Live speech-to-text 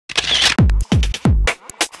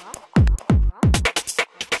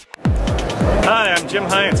Jim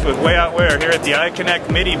Heinz with Way Out Where here at the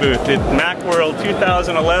iConnectMIDI booth at Macworld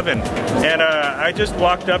 2011. And I just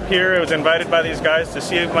walked up here. I was invited by these guys to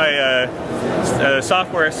see if my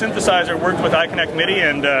software synthesizer worked with iConnectMIDI,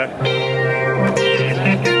 and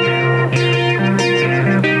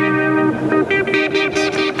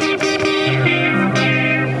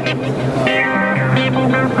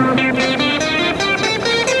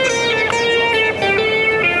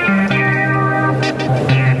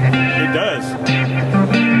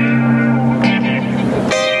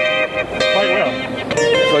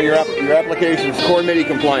your application is CoreMIDI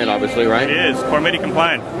compliant, obviously, right? It is CoreMIDI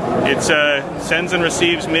compliant. It sends and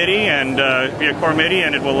receives MIDI and via CoreMIDI,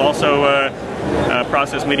 and it will also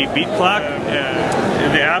process MIDI beat clock.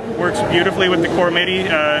 The app works beautifully with the CoreMIDI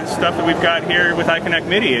stuff that we've got here with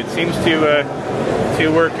iConnectMIDI. It seems to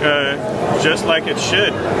work just like it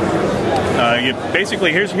should.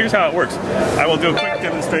 Basically, here's how it works. I will do a quick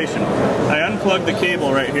demonstration. I unplug the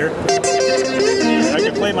cable right here. I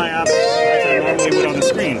can play my app as I normally would on the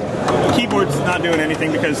screen. The keyboard's not doing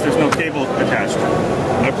anything because there's no cable attached.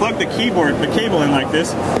 I plug the cable in like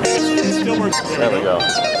this, and it still works. There we go.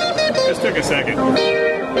 Just took a second.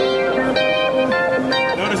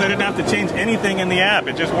 Notice I didn't have to change anything in the app.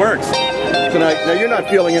 It just works. So now you're not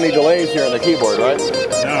feeling any delays here on the keyboard, right?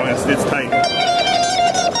 No, it's tight.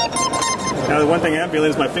 Now the one thing I am feeling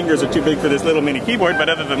is my fingers are too big for this little mini keyboard, but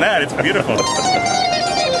other than that, it's beautiful.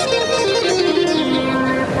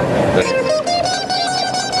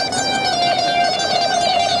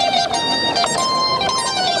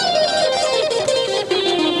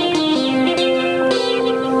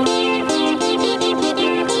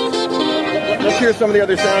 Let's hear some of the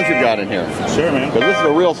other sounds you've got in here. Sure, man. Because this is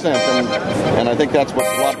a real synth, and I think that's what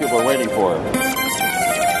a lot of people are waiting for. Let's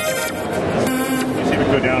see if we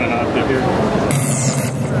can go down an octave here.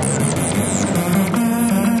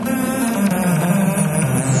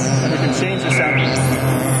 And we can change the sound.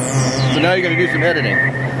 So now you're going to do some editing.